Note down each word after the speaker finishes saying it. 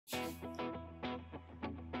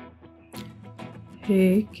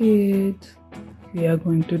Hey kids, we are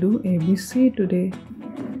going to do ABC today.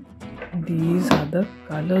 These are the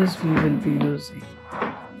colors we will be using.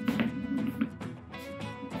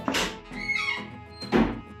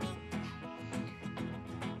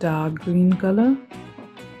 Dark green color,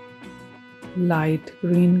 light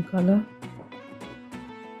green color,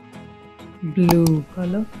 blue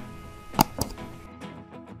color,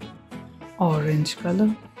 orange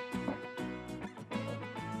color,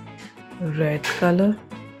 red color,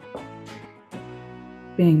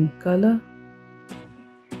 pink color,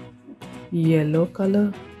 yellow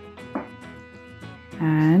color,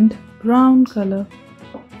 and brown color.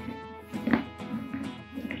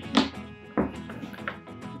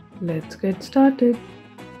 Let's get started.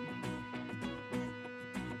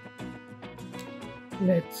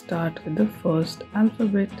 Let's start with the first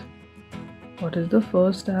alphabet. What is the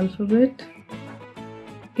first alphabet?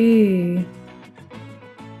 A.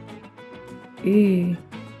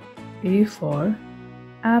 A for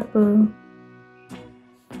apple.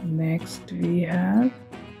 Next we have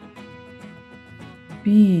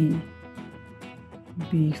B.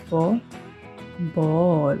 B for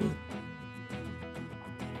ball.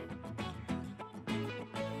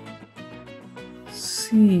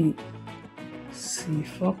 C. C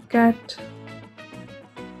for cat.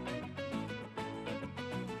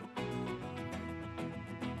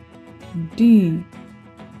 D.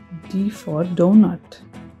 D for donut.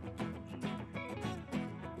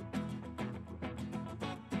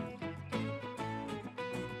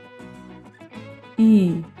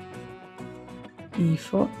 E. E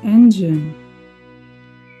for engine.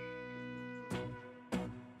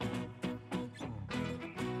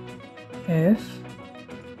 F.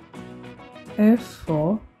 F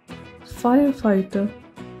for firefighter.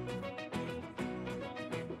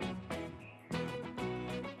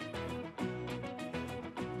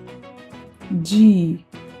 G.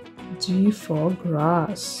 G for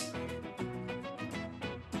grass.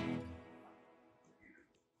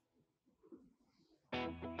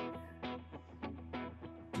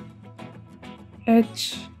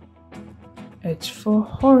 H. H for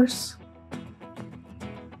horse.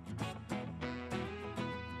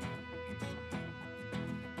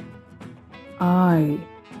 I.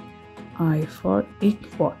 I for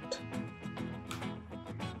equat.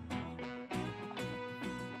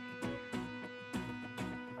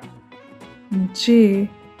 J.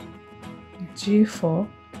 J for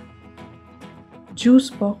juice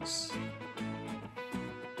box.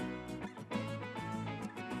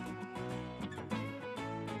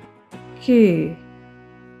 K.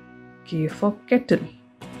 K for kettle.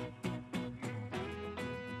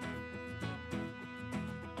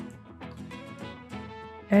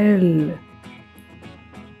 L.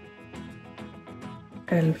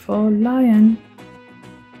 L for lion.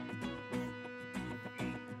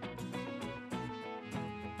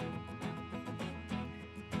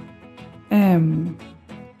 M.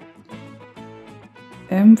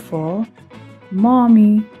 M for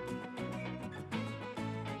mommy.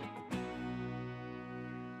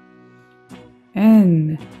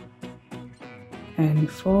 N. N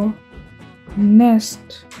for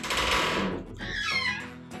nest.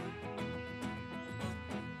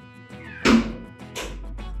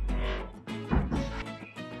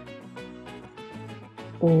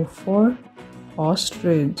 O for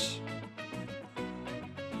ostrich.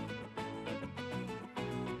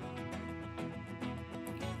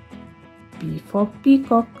 P for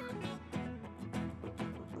peacock.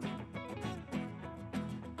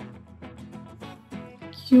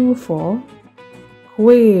 Q for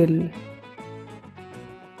quail.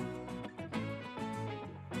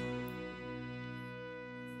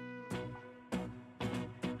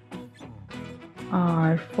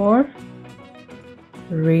 R for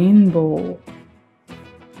rainbow.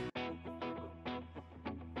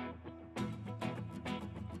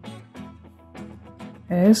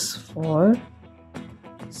 S for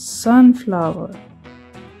sunflower.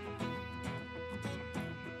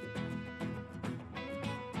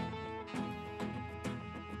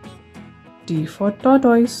 T for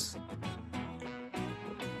tortoise.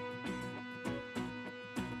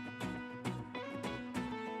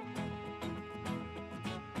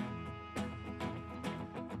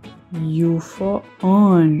 U for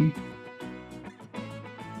urn.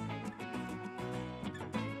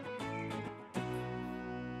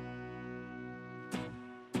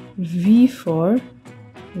 V for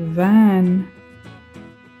van.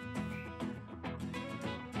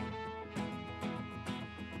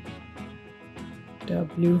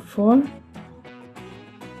 W for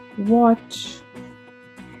watch.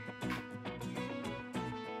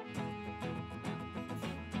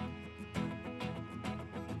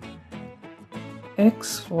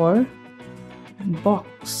 X for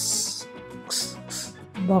box.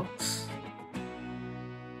 Box.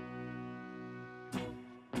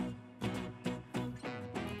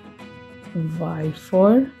 Y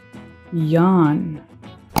for yarn.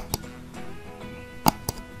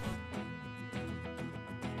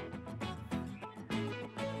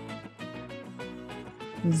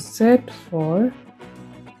 Z for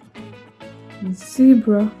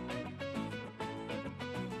zebra.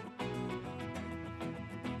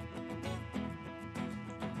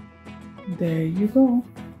 There you go.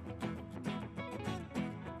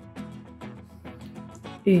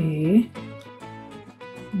 A,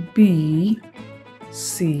 B,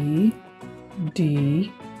 C,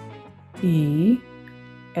 D, E,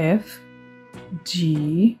 F,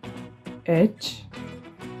 G, H,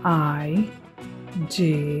 I,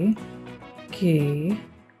 J, K,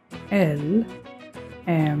 L,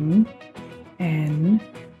 M, N,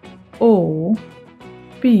 O,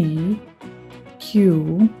 P,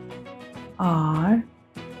 Q, R,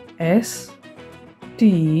 S,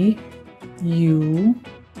 T, U,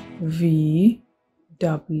 V,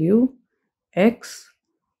 W, X,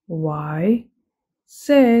 Y,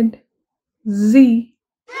 Z, Z.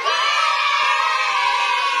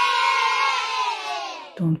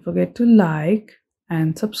 Don't forget to like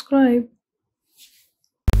and subscribe.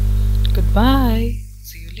 Goodbye.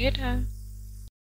 See you later.